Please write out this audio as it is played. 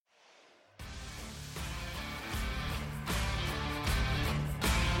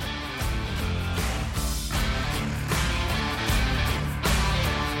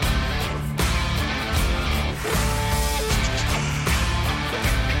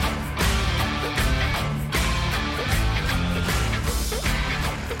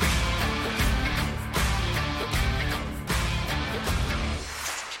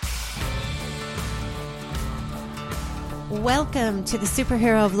Welcome to the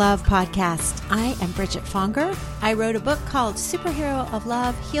Superhero of Love podcast. I am Bridget Fonger. I wrote a book called Superhero of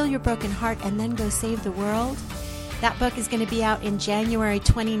Love, Heal Your Broken Heart, and Then Go Save the World. That book is going to be out in January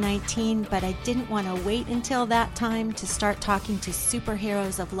 2019, but I didn't want to wait until that time to start talking to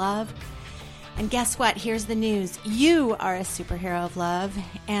superheroes of love. And guess what? Here's the news. You are a superhero of love.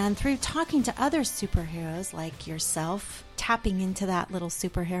 And through talking to other superheroes like yourself, tapping into that little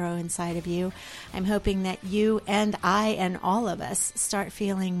superhero inside of you, I'm hoping that you and I and all of us start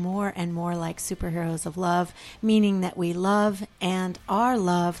feeling more and more like superheroes of love, meaning that we love and are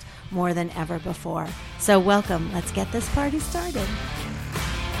loved more than ever before. So welcome. Let's get this party started.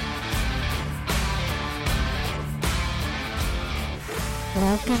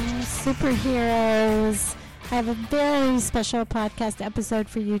 Welcome, superheroes. I have a very special podcast episode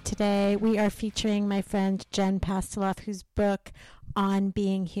for you today. We are featuring my friend Jen Pastiloff, whose book On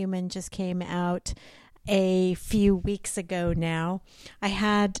Being Human just came out a few weeks ago now. I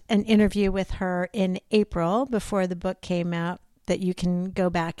had an interview with her in April before the book came out that you can go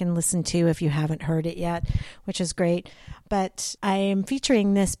back and listen to if you haven't heard it yet, which is great. But I am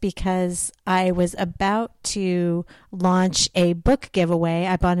featuring this because I was about to launch a book giveaway.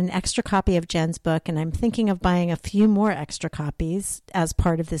 I bought an extra copy of Jen's book, and I'm thinking of buying a few more extra copies as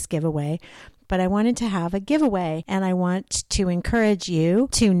part of this giveaway. But I wanted to have a giveaway, and I want to encourage you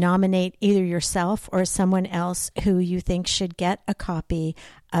to nominate either yourself or someone else who you think should get a copy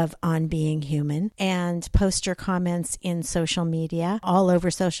of On Being Human, and post your comments in social media. All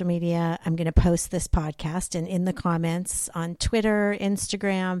over social media, I'm going to post this podcast, and in the comments on Twitter,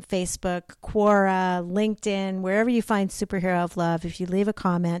 Instagram, Facebook, Quora, LinkedIn, wherever you find Superhero of Love, if you leave a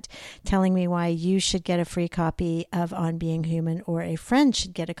comment telling me why you should get a free copy of On Being Human or a friend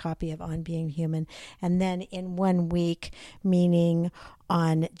should get a copy of On Being Human, and then in 1 week, meaning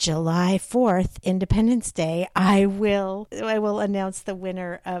on July 4th, Independence Day, I will announce the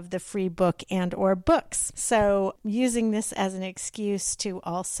winner of the free book and or books. So using this as an excuse to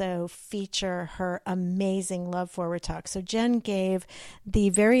also feature her amazing Love Forward Talk. So Jen gave the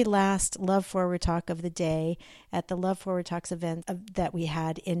very last Love Forward Talk of the day at the Love Forward Talks event that we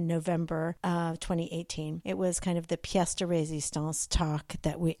had in November of 2018. It was kind of the pièce de résistance talk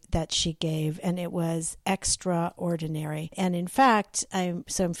that she gave, and it was extraordinary. And in fact, I'm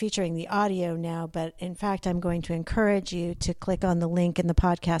featuring the audio now, but in fact, I'm going to encourage you to click on the link in the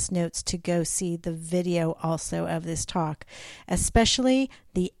podcast notes to go see the video also of this talk, especially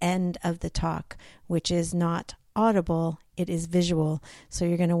the end of the talk, which is not audible, it is visual. So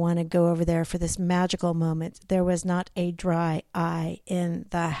you're going to want to go over there for this magical moment. There was not a dry eye in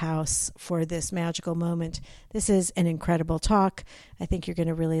the house for this magical moment. This is an incredible talk. I think you're going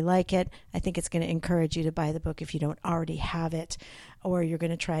to really like it. I think it's going to encourage you to buy the book if you don't already have it, or you're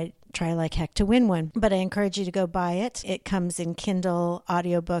going to try like heck to win one. But I encourage you to go buy it. It comes in Kindle,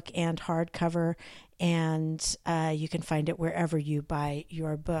 audiobook, and hardcover, and you can find it wherever you buy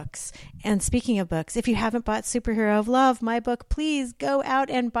your books. And speaking of books, if you haven't bought Superhero of Love, my book, please go out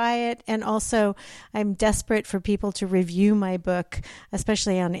and buy it. And also, I'm desperate for people to review my book,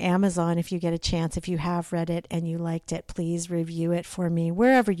 especially on Amazon if you get a chance. If you have read it and you liked it, please review it for me.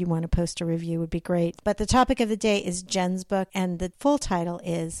 Wherever you want to post a review would be great. But the topic of the day is Jen's book, and the full title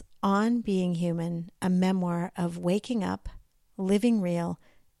is On Being Human, a memoir of waking up, living real,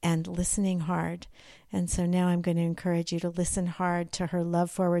 and listening hard. And so now I'm going to encourage you to listen hard to her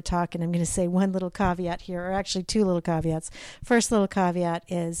Love Forward Talk. And I'm going to say one little caveat here, or actually two little caveats. First little caveat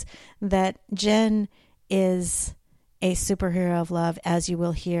is that Jen is a superhero of love, as you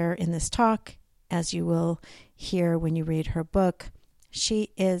will hear in this talk, as you will hear when you read her book. She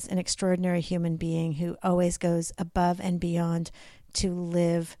is an extraordinary human being who always goes above and beyond to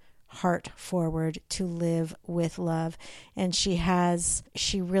live heart forward, to live with love. And she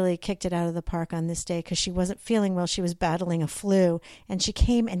really kicked it out of the park on this day because she wasn't feeling well. She was battling a flu, and she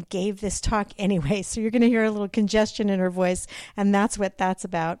came and gave this talk anyway. So you're going to hear a little congestion in her voice, and that's what that's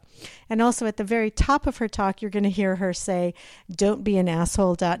about. And also at the very top of her talk, you're going to hear her say, "Don't be an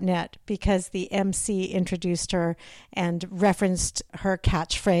asshole.net," because the MC introduced her and referenced her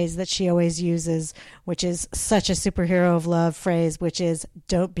catchphrase that she always uses, which is such a superhero of love phrase, which is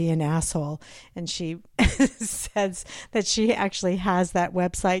 "Don't be an asshole." And she says that she actually has that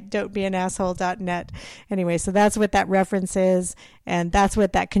website, don'tbeanasshole.net. Anyway, so that's what that reference is, and that's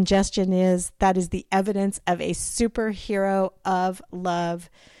what that congestion is. That is the evidence of a superhero of love.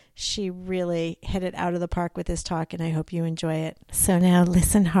 She really hit it out of the park with this talk, and I hope you enjoy it. So now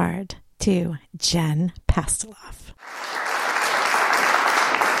listen hard to Jen Pastiloff.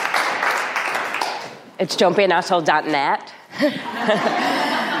 It's don'tbeanasshole.net.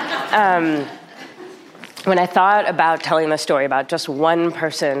 When I thought about telling the story about just one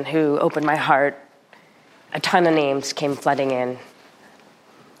person who opened my heart, a ton of names came flooding in.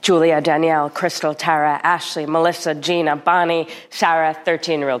 Julia, Danielle, Crystal, Tara, Ashley, Melissa, Gina, Bonnie, Sarah,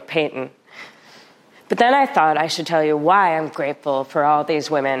 13-year-old Peyton. But then I thought I should tell you why I'm grateful for all these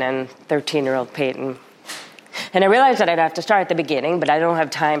women and 13-year-old Peyton. And I realized that I'd have to start at the beginning, but I don't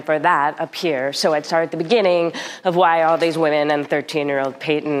have time for that up here. So I'd start at the beginning of why all these women and 13-year-old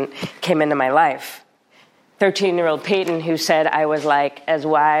Peyton came into my life. 13-year-old Peyton, who said I was like as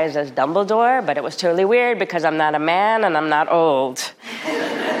wise as Dumbledore, but it was totally weird because I'm not a man and I'm not old.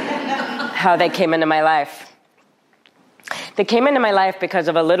 How they came into my life. They came into my life because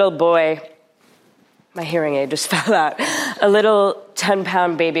of a little boy. My hearing aid just fell out. A little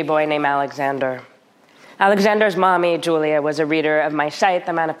 10-pound baby boy named Alexander. Alexander's mommy, Julia, was a reader of my site,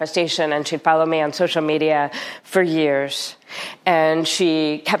 The Manifestation, and she'd followed me on social media for years. And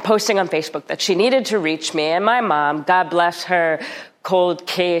she kept posting on Facebook that she needed to reach me. And my mom, God bless her, cold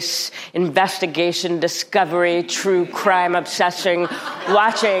case, investigation, discovery, true crime obsessing,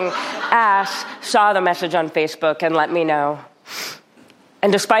 watching ass, saw the message on Facebook and let me know.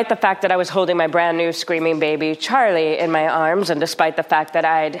 And despite the fact that I was holding my brand new screaming baby, Charlie, in my arms, and despite the fact that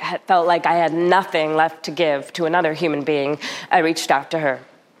I felt like I had nothing left to give to another human being, I reached out to her.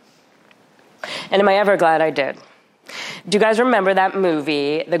 And am I ever glad I did? Do you guys remember that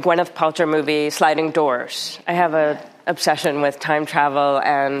movie, the Gwyneth Paltrow movie, Sliding Doors? I have an obsession with time travel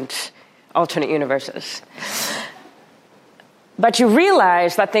and alternate universes. But you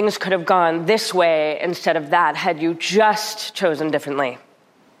realize that things could have gone this way instead of that had you just chosen differently.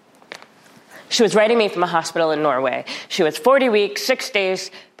 She was writing me from a hospital in Norway. She was 40 weeks, 6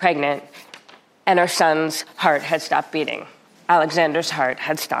 days pregnant, and her son's heart had stopped beating. Alexander's heart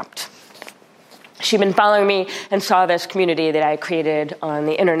had stopped. She'd been following me and saw this community that I created on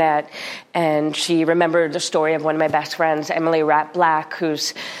the internet, and she remembered the story of one of my best friends, Emily Rapp Black,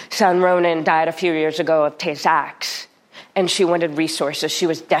 whose son Ronan died a few years ago of Tay-Sachs, and she wanted resources. She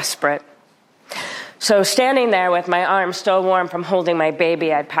was desperate. So standing there with my arm still warm from holding my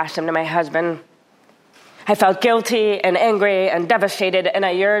baby, I'd passed him to my husband. I felt guilty and angry and devastated, and I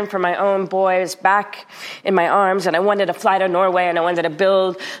yearned for my own boys back in my arms, and I wanted to fly to Norway, and I wanted to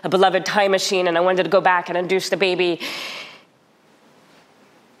build a beloved time machine, and I wanted to go back and induce the baby.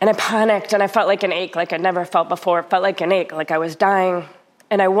 And I panicked, and I felt like an ache like I'd never felt before. It felt like an ache, like I was dying.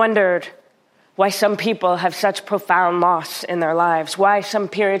 And I wondered why some people have such profound loss in their lives, why some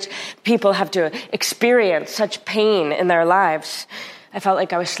periods people have to experience such pain in their lives. I felt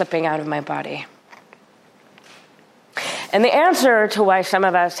like I was slipping out of my body. And the answer to why some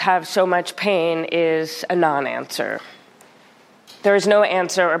of us have so much pain is a non-answer. There is no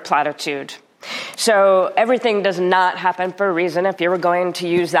answer or platitude. So everything does not happen for a reason. If you were going to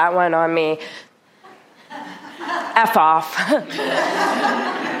use that one on me, F off.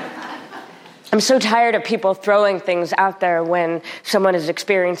 I'm so tired of people throwing things out there when someone is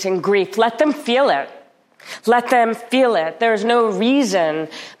experiencing grief. Let them feel it. Let them feel it. There's no reason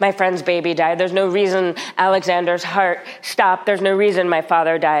my friend's baby died. There's no reason Alexander's heart stopped. There's no reason my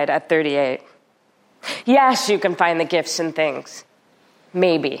father died at 38. Yes, you can find the gifts in things.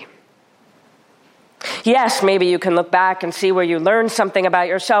 Maybe. Yes, maybe you can look back and see where you learned something about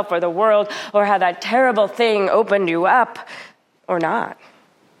yourself or the world or how that terrible thing opened you up or not.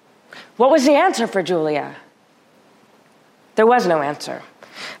 What was the answer for Julia? There was no answer.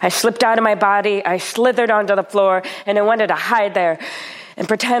 I slipped out of my body, I slithered onto the floor, and I wanted to hide there and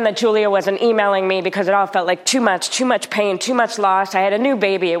pretend that Julia wasn't emailing me because it all felt like too much pain, too much loss. I had a new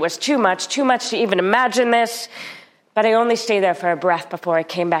baby. It was too much to even imagine this. But I only stayed there for a breath before I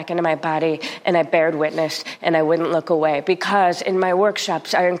came back into my body, and I bared witness, and I wouldn't look away. Because in my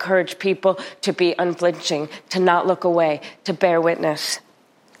workshops, I encourage people to be unflinching, to not look away, to bear witness.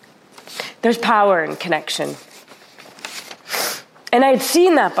 There's power in connection. And I'd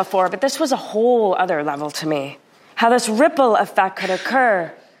seen that before, but this was a whole other level to me. How this ripple effect could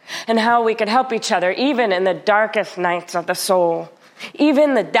occur, and how we could help each other, even in the darkest nights of the soul,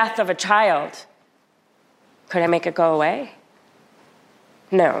 even the death of a child. Could I make it go away?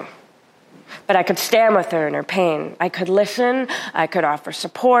 No. But I could stand with her in her pain. I could listen. I could offer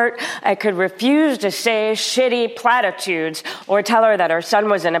support. I could refuse to say shitty platitudes or tell her that her son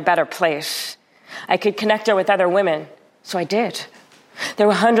was in a better place. I could connect her with other women. So I did. There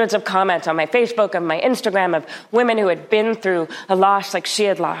were hundreds of comments on my Facebook and my Instagram of women who had been through a loss like she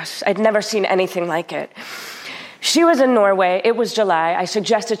had lost. I'd never seen anything like it. She was in Norway. It was July. I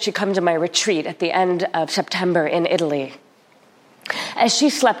suggested she come to my retreat at the end of September in Italy. As she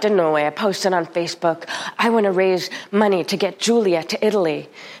slept in Norway, I posted on Facebook, I want to raise money to get Julia to Italy.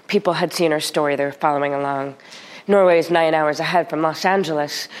 People had seen her story. They were following along. Norway is 9 hours ahead from Los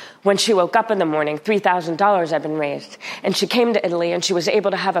Angeles. When she woke up in the morning, $3,000 had been raised. And she came to Italy, and she was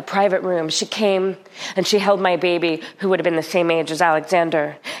able to have a private room. She came, and she held my baby, who would have been the same age as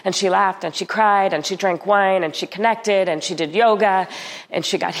Alexander. And she laughed, and she cried, and she drank wine, and she connected, and she did yoga, and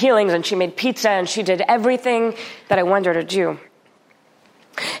she got healings, and she made pizza, and she did everything that I wanted her to do.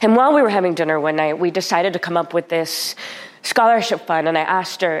 And while we were having dinner one night, we decided to come up with this scholarship fund, and I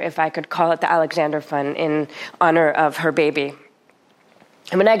asked her if I could call it the Alexander Fund in honor of her baby.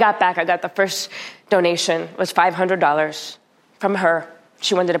 And when I got back, I got the first donation. It was $500 from her.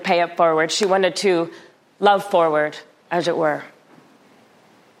 She wanted to pay it forward. She wanted to love forward, as it were.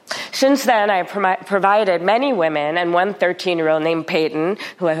 Since then, I provided many women and one 13-year-old named Peyton,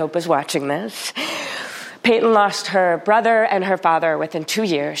 who I hope is watching this. Peyton lost her brother and her father within 2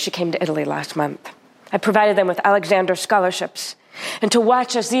 years. She came to Italy last month. I provided them with Alexander scholarships. And to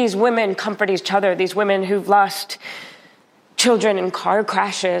watch as these women comfort each other, these women who've lost children in car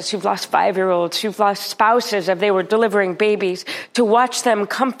crashes, who've lost 5-year-olds, who've lost spouses as they were delivering babies, to watch them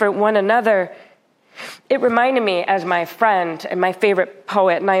comfort one another, it reminded me, as my friend and my favorite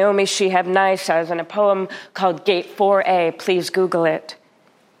poet, Naomi Shihab Nye, says in a poem called Gate 4A, please Google it.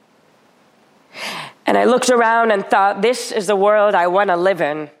 And I looked around and thought, this is the world I want to live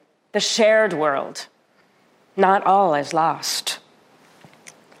in, the shared world. Not all is lost.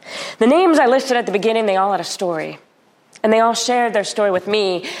 The names I listed at the beginning, they all had a story. And they all shared their story with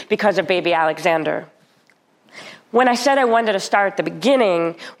me because of baby Alexander. When I said I wanted to start at the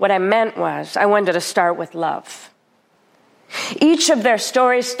beginning, what I meant was I wanted to start with love. Each of their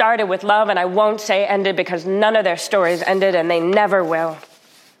stories started with love, and I won't say ended because none of their stories ended, and they never will.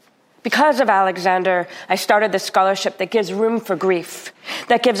 Because of Alexander, I started this scholarship that gives room for grief,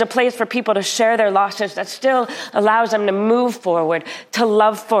 that gives a place for people to share their losses, that still allows them to move forward, to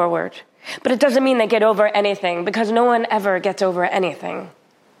love forward. But it doesn't mean they get over anything, because no one ever gets over anything.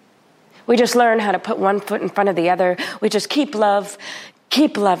 We just learn how to put one foot in front of the other. We just keep love,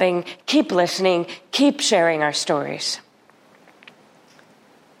 keep loving, keep listening, keep sharing our stories.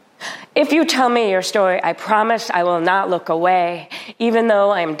 If you tell me your story, I promise I will not look away. Even though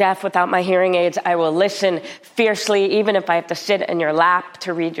I am deaf without my hearing aids, I will listen fiercely, even if I have to sit in your lap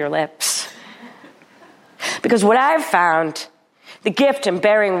to read your lips. Because what I've found, the gift in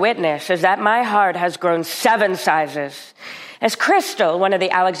bearing witness, is that my heart has grown 7 sizes. As Crystal, one of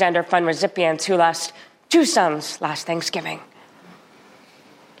the Alexander Fund recipients who lost 2 sons last Thanksgiving.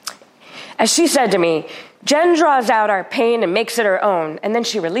 As she said to me, Jen draws out our pain and makes it her own, and then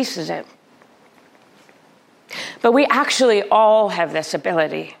she releases it. But we actually all have this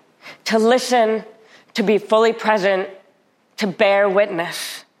ability to listen, to be fully present, to bear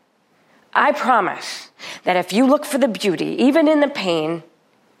witness. I promise that if you look for the beauty, even in the pain,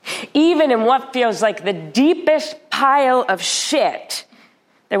 even in what feels like the deepest pile of shit,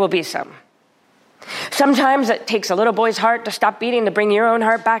 there will be some. Sometimes it takes a little boy's heart to stop beating to bring your own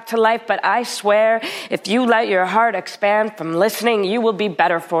heart back to life, but I swear, if you let your heart expand from listening, you will be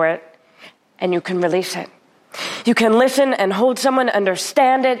better for it, and you can release it. You can listen and hold someone,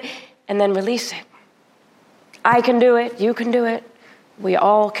 understand it, and then release it. I can do it, you can do it, we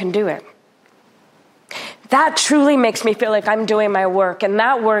all can do it. That truly makes me feel like I'm doing my work, and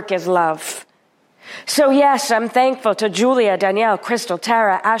that work is love. So yes, I'm thankful to Julia, Danielle, Crystal,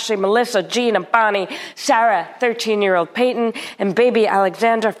 Tara, Ashley, Melissa, Jean, and Bonnie, Sarah, 13-year-old Peyton, and baby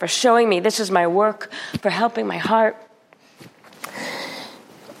Alexander for showing me this is my work, for helping my heart.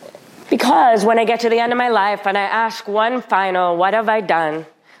 Because when I get to the end of my life and I ask one final, what have I done?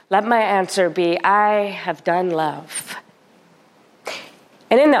 Let my answer be, I have done love.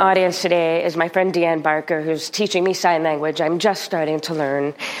 And in the audience today is my friend Deanne Barker, who's teaching me sign language. I'm just starting to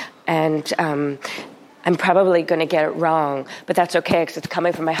learn, and I'm probably going to get it wrong, but that's okay because it's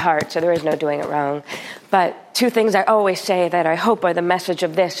coming from my heart, so there is no doing it wrong. But 2 things I always say that I hope are the message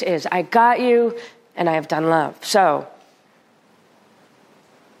of this is, I got you, and I have done love. So,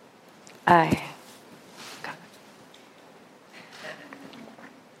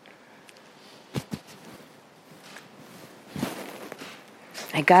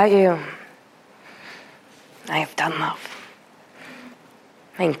 I got you. I have done love.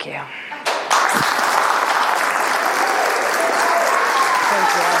 Thank you.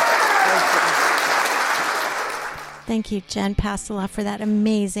 Thank you, Jen Pastiloff, for that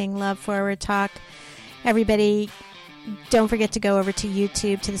amazing Love Forward talk. Everybody, don't forget to go over to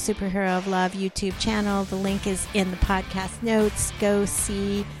YouTube, to the Superhero of Love YouTube channel. The link is in the podcast notes. Go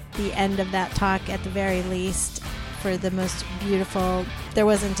see the end of that talk at the very least. for the most beautiful, there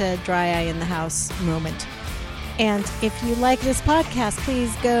wasn't a dry eye in the house moment. And if you like this podcast,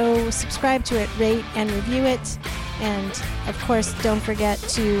 please go subscribe to it, rate and review it. And of course, don't forget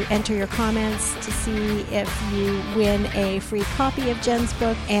to enter your comments to see if you win a free copy of Jen's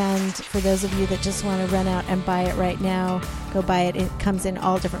book. And for those of you that just want to run out and buy it right now, go buy it. It comes in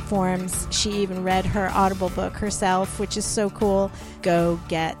all different forms. She even read her Audible book herself, which is so cool. Go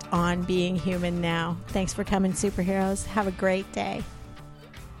get On Being Human now. Thanks for coming, superheroes. Have a great day.